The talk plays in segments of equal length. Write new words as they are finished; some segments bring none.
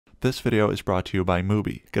This video is brought to you by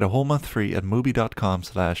Mubi. Get a whole month free at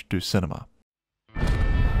mubi.com/docinema.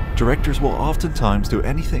 Directors will oftentimes do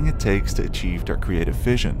anything it takes to achieve their creative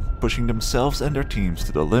vision, pushing themselves and their teams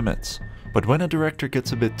to the limits. But when a director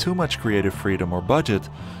gets a bit too much creative freedom or budget,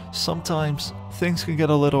 sometimes things can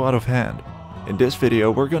get a little out of hand. In this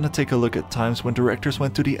video, we're gonna take a look at times when directors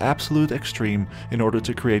went to the absolute extreme in order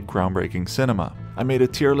to create groundbreaking cinema. I made a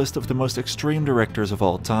tier list of the most extreme directors of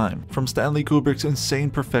all time, from Stanley Kubrick's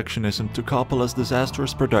insane perfectionism to Coppola's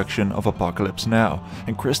disastrous production of Apocalypse Now,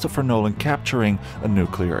 and Christopher Nolan capturing a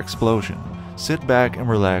nuclear explosion. Sit back and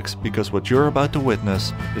relax, because what you're about to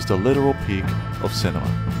witness is the literal peak of cinema.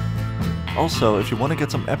 Also, if you want to get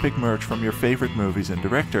some epic merch from your favorite movies and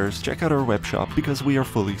directors, check out our webshop because we are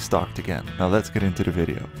fully stocked again. Now let's get into the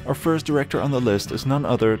video. Our first director on the list is none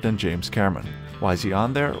other than James Cameron. Why is he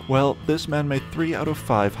on there? Well, this man made 3 out of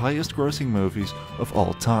 5 highest grossing movies of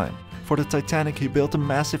all time. For the Titanic, he built a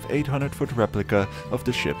massive 800-foot replica of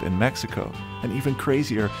the ship in Mexico. And even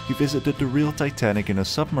crazier, he visited the real Titanic in a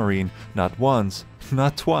submarine not once,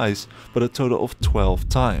 not twice, but a total of 12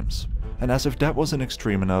 times. And as if that wasn't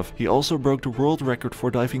extreme enough, he also broke the world record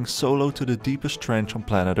for diving solo to the deepest trench on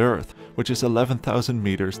planet Earth, which is 11,000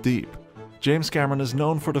 meters deep. James Cameron is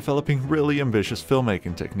known for developing really ambitious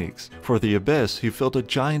filmmaking techniques. For The Abyss, he filled a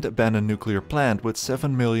giant abandoned nuclear plant with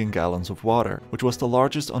 7 million gallons of water, which was the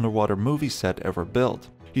largest underwater movie set ever built.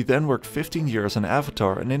 He then worked 15 years on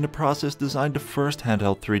Avatar and in the process designed the first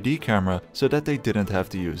handheld 3D camera so that they didn't have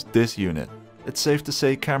to use this unit. It's safe to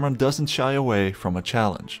say Cameron doesn't shy away from a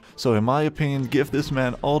challenge. So in my opinion, give this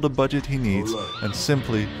man all the budget he needs and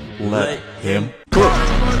simply let him cook.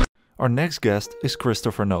 Our next guest is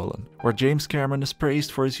Christopher Nolan. Where James Cameron is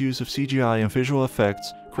praised for his use of CGI and visual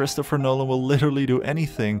effects, Christopher Nolan will literally do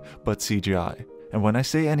anything but CGI. And when I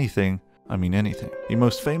say anything, I mean anything. He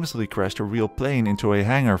most famously crashed a real plane into a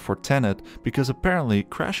hangar for Tenet because apparently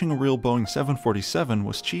crashing a real Boeing 747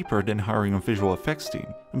 was cheaper than hiring a visual effects team.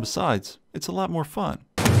 And besides, it's a lot more fun.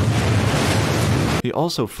 He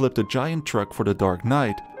also flipped a giant truck for The Dark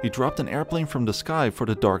Knight, he dropped an airplane from the sky for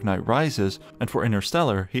The Dark Knight Rises, and for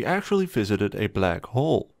Interstellar, he actually visited a black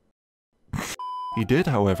hole. He did,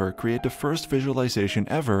 however, create the first visualization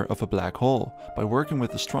ever of a black hole, by working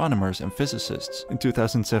with astronomers and physicists. In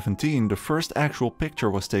 2017, the first actual picture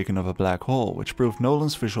was taken of a black hole, which proved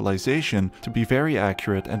Nolan's visualization to be very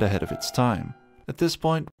accurate and ahead of its time. At this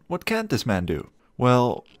point, what can't this man do?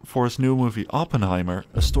 Well, for his new movie Oppenheimer,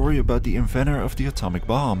 a story about the inventor of the atomic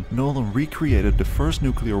bomb, Nolan recreated the first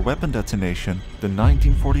nuclear weapon detonation, the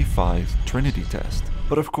 1945 Trinity test.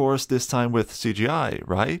 But of course, this time with CGI,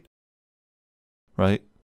 right? Right?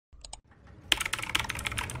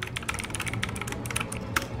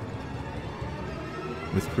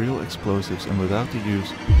 With real explosives and without the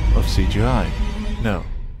use of CGI. No,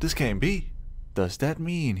 this can't be. Does that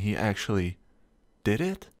mean he actually did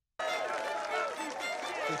it?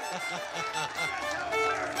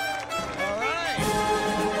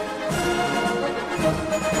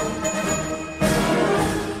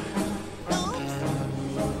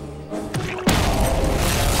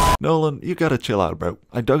 Nolan, you gotta chill out, bro.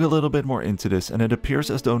 I dug a little bit more into this and it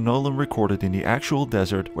appears as though Nolan recorded in the actual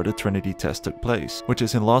desert where the Trinity test took place, which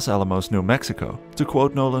is in Los Alamos, New Mexico. To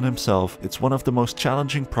quote Nolan himself, it's one of the most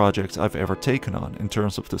challenging projects I've ever taken on in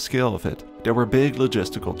terms of the scale of it. There were big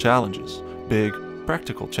logistical challenges, big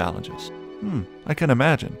practical challenges. I can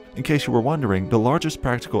imagine. In case you were wondering, the largest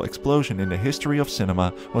practical explosion in the history of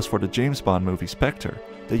cinema was for the James Bond movie Spectre.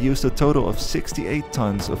 They used a total of 68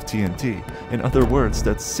 tons of TNT. In other words,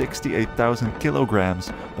 that's 68,000 kilograms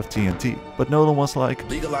of TNT. But Nolan was like,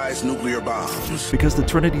 legalize nuclear bombs. Because the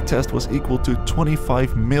Trinity test was equal to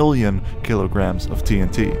 25 million kilograms of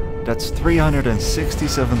TNT. That's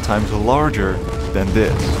 367 times larger than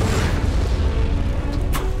this.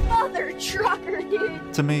 Mother trucker,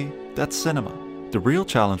 dude. To me, that's cinema. The real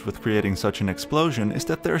challenge with creating such an explosion is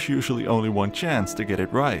that there's usually only one chance to get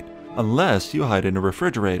it right. Unless you hide in a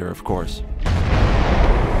refrigerator, of course.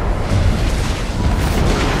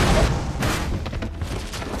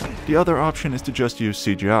 The other option is to just use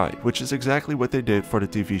CGI, which is exactly what they did for the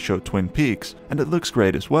TV show Twin Peaks, and it looks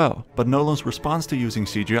great as well. But Nolan's response to using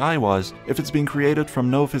CGI was, if it's been created from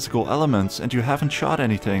no physical elements and you haven't shot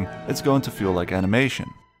anything, it's going to feel like animation.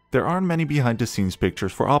 There aren't many behind the scenes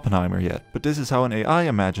pictures for Oppenheimer yet, but this is how an AI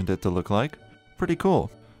imagined it to look like. Pretty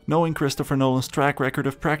cool. Knowing Christopher Nolan's track record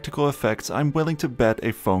of practical effects, I'm willing to bet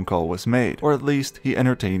a phone call was made, or at least he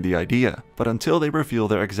entertained the idea. But until they reveal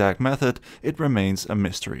their exact method, it remains a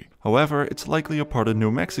mystery. However, it's likely a part of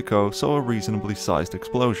New Mexico, so a reasonably sized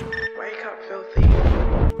explosion. Wake up, filthy.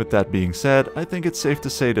 With that being said, I think it's safe to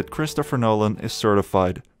say that Christopher Nolan is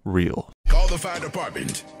certified real. Call the fire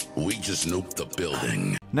department. We just nuked the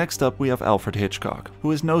building. Next up we have Alfred Hitchcock,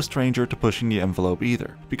 who is no stranger to pushing the envelope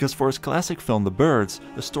either, because for his classic film The Birds,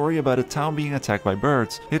 a story about a town being attacked by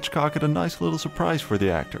birds, Hitchcock had a nice little surprise for the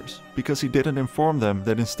actors, because he didn't inform them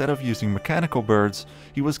that instead of using mechanical birds,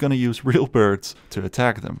 he was gonna use real birds to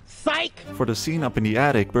attack them. Psych! For the scene up in the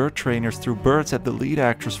attic, bird trainers threw birds at the lead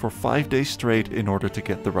actress for 5 days straight in order to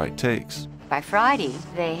get the right takes. By Friday,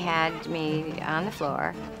 they had me on the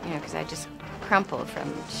floor, because I just crumpled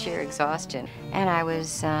from sheer exhaustion, and I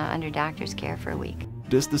was under doctor's care for a week.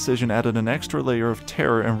 This decision added an extra layer of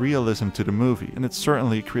terror and realism to the movie, and it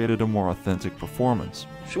certainly created a more authentic performance.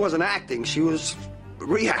 She wasn't acting, she was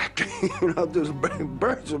reacting. Those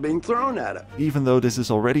birds were being thrown at her. Even though this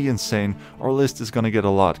is already insane, our list is gonna get a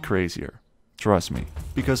lot crazier. Trust me.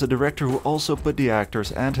 Because a director who also put the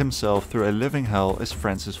actors and himself through a living hell is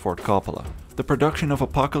Francis Ford Coppola. The production of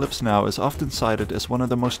Apocalypse Now is often cited as one of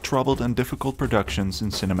the most troubled and difficult productions in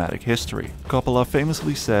cinematic history. Coppola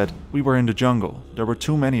famously said, "We were in the jungle. There were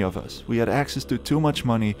too many of us. We had access to too much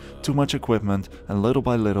money, too much equipment, and little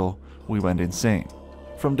by little, we went insane."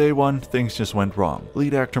 From day one, things just went wrong.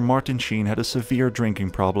 Lead actor Martin Sheen had a severe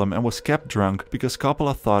drinking problem and was kept drunk because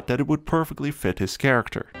Coppola thought that it would perfectly fit his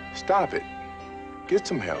character. Stop it. Get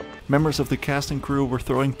some help. Members of the cast and crew were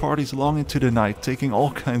throwing parties long into the night, taking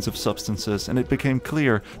all kinds of substances, and it became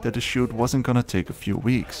clear that the shoot wasn't gonna take a few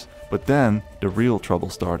weeks. But then, the real trouble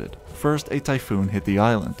started. First, a typhoon hit the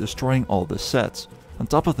island, destroying all the sets. On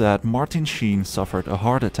top of that, Martin Sheen suffered a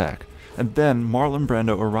heart attack. And then, Marlon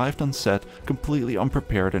Brando arrived on set completely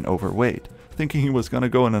unprepared and overweight, thinking he was gonna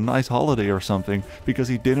go on a nice holiday or something because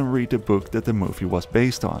he didn't read the book that the movie was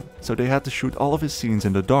based on. So they had to shoot all of his scenes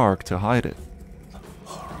in the dark to hide it.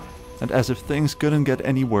 And as if things couldn't get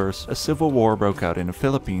any worse, a civil war broke out in the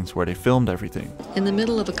Philippines where they filmed everything. In the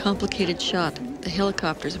middle of a complicated shot, the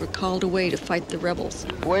helicopters were called away to fight the rebels.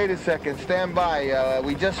 Wait a second, stand by.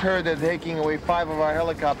 We just heard they're taking away 5 of our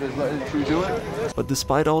helicopters. Should we do it? But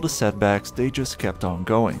despite all the setbacks, they just kept on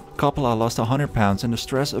going. Coppola lost 100 pounds and the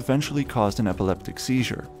stress eventually caused an epileptic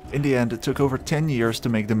seizure. In the end, it took over 10 years to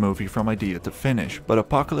make the movie from idea to finish, but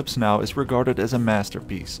Apocalypse Now is regarded as a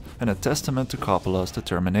masterpiece and a testament to Coppola's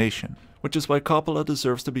determination. Which is why Coppola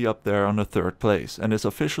deserves to be up there on the 3rd place and is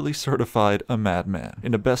officially certified a madman,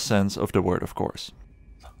 in the best sense of the word of course.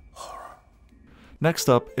 Next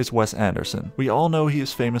up is Wes Anderson. We all know he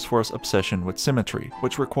is famous for his obsession with symmetry,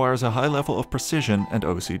 which requires a high level of precision and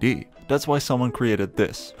OCD. That's why someone created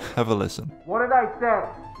this. Have a listen. What did I say?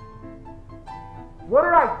 What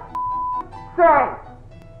did I say?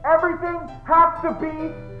 Everything has to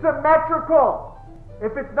be symmetrical.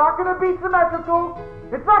 If it's not going to be symmetrical,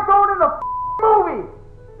 it's not going in the movie.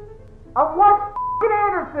 I'm Wes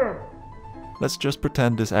Anderson. Let's just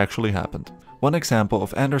pretend this actually happened. One example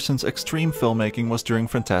of Anderson's extreme filmmaking was during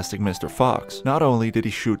Fantastic Mr. Fox. Not only did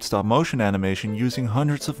he shoot stop-motion animation using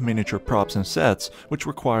hundreds of miniature props and sets, which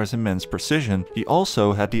requires immense precision, he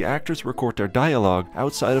also had the actors record their dialogue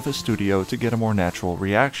outside of his studio to get a more natural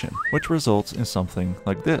reaction, which results in something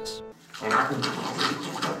like this.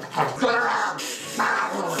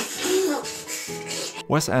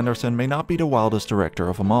 Wes Anderson may not be the wildest director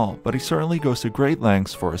of them all, but he certainly goes to great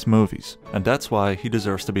lengths for his movies, and that's why he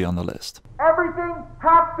deserves to be on the list. Everything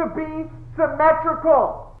has to be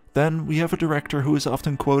symmetrical. Then we have a director who is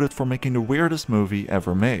often quoted for making the weirdest movie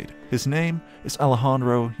ever made. His name is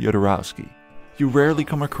Alejandro Jodorowsky. You rarely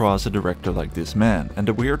come across a director like this man, and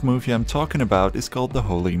the weird movie I'm talking about is called The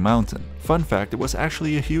Holy Mountain. Fun fact, it was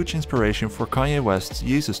actually a huge inspiration for Kanye West's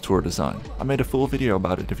Jesus tour design. I made a full video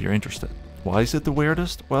about it if you're interested. Why is it the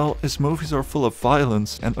weirdest? Well, his movies are full of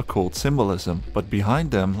violence and occult symbolism, but behind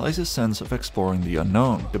them lies a sense of exploring the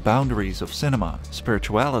unknown, the boundaries of cinema,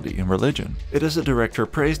 spirituality and religion. It is a director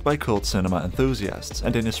praised by cult cinema enthusiasts,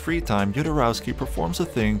 and in his free time Jodorowsky performs a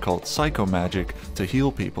thing called psychomagic to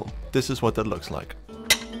heal people. This is what that looks like.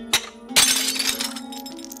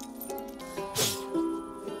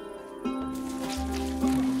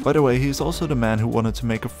 By the way, he is also the man who wanted to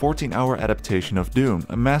make a 14-hour adaptation of Dune,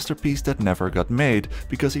 a masterpiece that never got made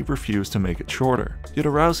because he refused to make it shorter.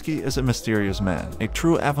 Jodorowsky is a mysterious man, a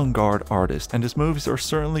true avant-garde artist, and his movies are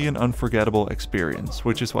certainly an unforgettable experience,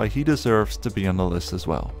 which is why he deserves to be on the list as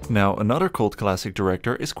well. Now, another cult classic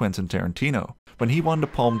director is Quentin Tarantino. When he won the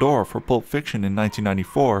Palme d'Or for Pulp Fiction in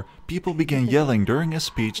 1994, people began yelling during his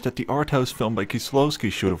speech that the art house film by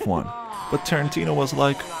Kieslowski should have won. But Tarantino was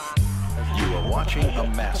like, You are watching a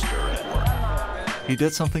master at work. He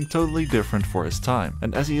did something totally different for his time,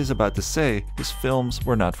 and as he is about to say, his films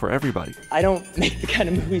were not for everybody. I don't make the kind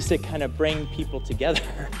of movies that kind of bring people together.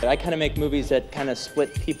 I kind of make movies that kind of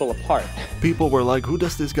split people apart. People were like, who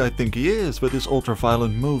does this guy think he is with his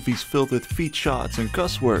ultra-violent movies filled with feet shots and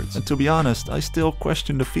cuss words? And to be honest, I still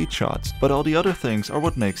question the feet shots, but all the other things are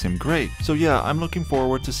what makes him great. So yeah, I'm looking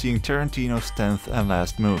forward to seeing Tarantino's 10th and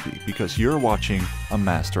last movie, because you're watching a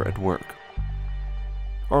master at work.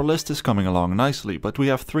 Our list is coming along nicely, but we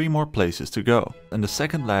have 3 more places to go, and the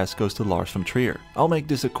second last goes to Lars von Trier. I'll make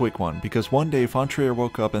this a quick one, because one day von Trier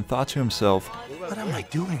woke up and thought to himself, What am I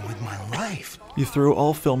doing with my life? He threw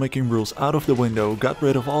all filmmaking rules out of the window, got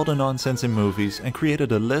rid of all the nonsense in movies, and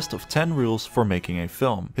created a list of 10 rules for making a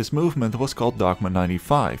film. His movement was called Dogma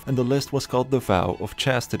 95, and the list was called The Vow of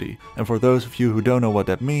Chastity. And for those of you who don't know what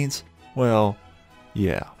that means, well,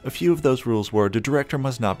 yeah. A few of those rules were: the director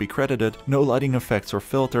must not be credited, no lighting effects or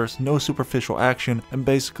filters, no superficial action, and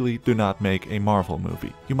basically do not make a Marvel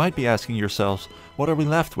movie. You might be asking yourselves, what are we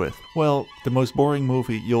left with? Well, the most boring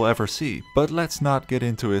movie you'll ever see, but let's not get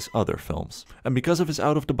into his other films. And because of his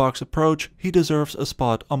out-of-the-box approach, he deserves a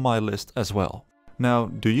spot on my list as well. Now,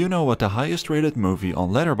 do you know what the highest rated movie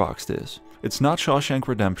on Letterboxd is? It's not Shawshank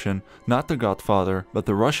Redemption, not The Godfather, but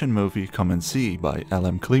the Russian movie Come and See by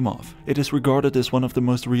Elem Klimov. It is regarded as one of the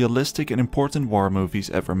most realistic and important war movies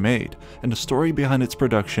ever made, and the story behind its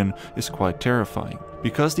production is quite terrifying.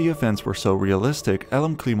 Because the events were so realistic,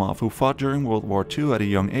 Elem Klimov, who fought during World War II at a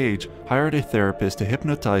young age, hired a therapist to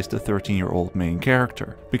hypnotize the 13-year-old main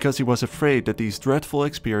character, because he was afraid that these dreadful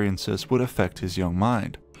experiences would affect his young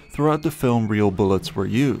mind. Throughout the film, real bullets were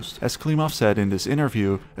used. As Klimov said in this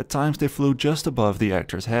interview, at times they flew just above the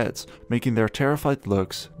actors' heads, making their terrified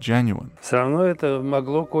looks genuine. Все равно это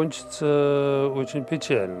могло кончиться очень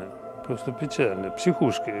печально. Просто печально.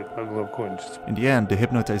 Психушкой могло кончиться. In the end, the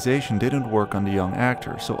hypnotization didn't work on the young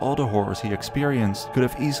actor, so all the horrors he experienced could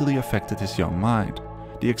have easily affected his young mind.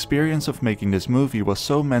 The experience of making this movie was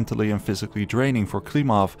so mentally and physically draining for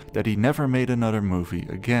Klimov that he never made another movie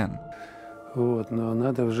again. Вот, но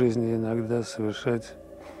надо в жизни иногда совершать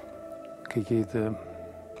какие-то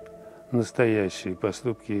настоящие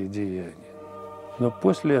поступки и деяния. Но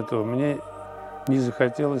после этого мне не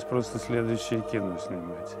захотелось просто следующее кино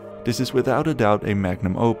снимать. This is without a doubt a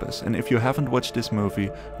magnum opus, and if you haven't watched this movie,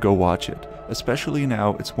 go watch it. Especially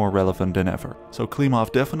now, it's more relevant than ever. So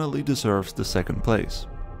Klimov definitely deserves the second place.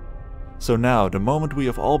 So now, the moment we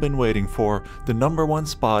have all been waiting for, the number 1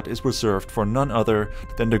 spot is reserved for none other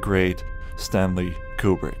than the great Stanley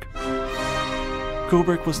Kubrick.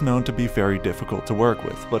 Kubrick was known to be very difficult to work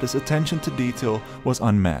with, but his attention to detail was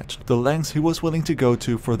unmatched. The lengths he was willing to go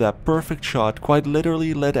to for that perfect shot quite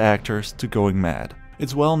literally led actors to going mad.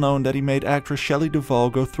 It's well known that he made actress Shelley Duvall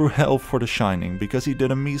go through hell for The Shining because he did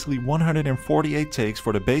a measly 148 takes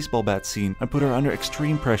for the baseball bat scene and put her under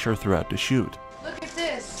extreme pressure throughout the shoot. Look at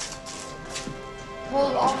this.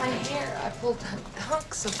 Pulled all my hair. I pulled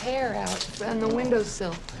hunks of hair out on the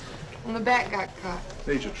windowsill. And the back got caught.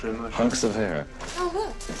 Need you trim those hunks of hair. Oh,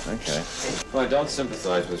 look. Okay. Well, I don't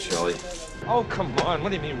sympathize with Shelley. Oh, come on. What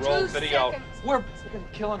do you mean roll video? Seconds. We're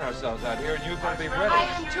killing ourselves out here, and you're going to be ready. I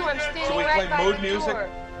am too. I'm standing So we right play by mood the music? door.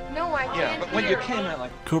 No, I can't. Yeah, but when you came in,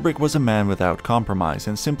 like... Kubrick was a man without compromise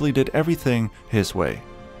and simply did everything his way.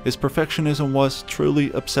 His perfectionism was truly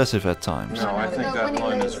obsessive at times. No, I think that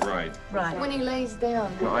line is right. Right. When he lays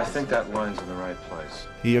down. No, I think that line's in the right place.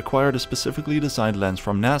 He acquired a specifically designed lens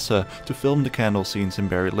from NASA to film the candle scenes in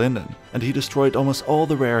Barry Lyndon, and he destroyed almost all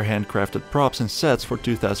the rare handcrafted props and sets for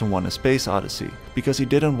 2001: A Space Odyssey, because he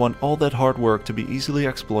didn't want all that hard work to be easily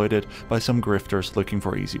exploited by some grifters looking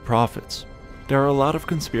for easy profits. There are a lot of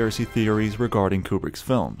conspiracy theories regarding Kubrick's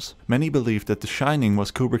films. Many believe that The Shining was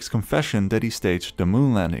Kubrick's confession that he staged the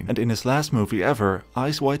moon landing, and in his last movie ever,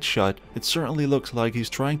 Eyes Wide Shut, it certainly looks like he's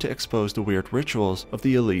trying to expose the weird rituals of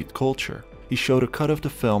the elite culture. He showed a cut of the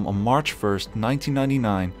film on March 1st,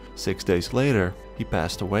 1999. 6 days later, he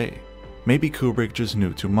passed away. Maybe Kubrick just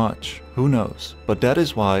knew too much, who knows, but that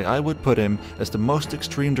is why I would put him as the most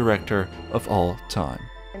extreme director of all time.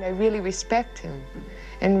 And I really respect him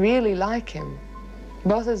and really like him,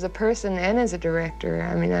 both as a person and as a director.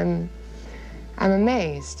 I mean, I'm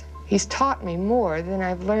amazed. He's taught me more than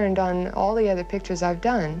I've learned on all the other pictures I've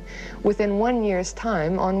done within 1 year's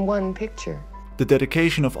time on one picture. The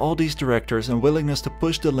dedication of all these directors and willingness to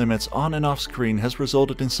push the limits on and off screen has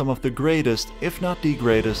resulted in some of the greatest, if not the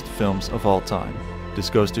greatest, films of all time.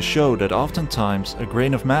 This goes to show that oftentimes a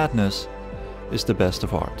grain of madness is the best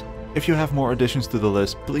of art. If you have more additions to the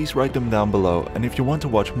list, please write them down below, and if you want to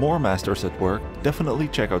watch more masters at work, definitely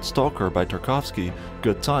check out Stalker by Tarkovsky,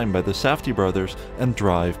 Good Time by the Safdie brothers, and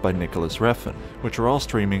Drive by Nicholas Refn, which are all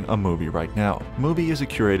streaming on Mubi right now. Mubi is a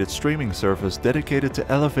curated streaming service dedicated to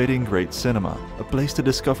elevating great cinema, a place to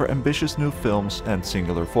discover ambitious new films and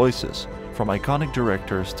singular voices, from iconic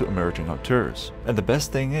directors to emerging auteurs. And the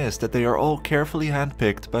best thing is that they are all carefully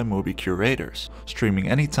handpicked by Mubi curators, streaming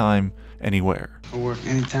anytime, anywhere. I work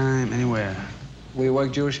anytime, anywhere. We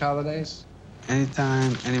work Jewish holidays?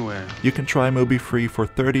 Anytime, anywhere. You can try Mubi free for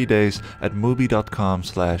 30 days at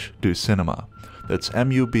mubi.com/docinema. That's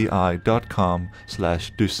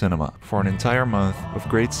mubi.com/docinema for an entire month of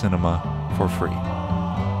great cinema for free.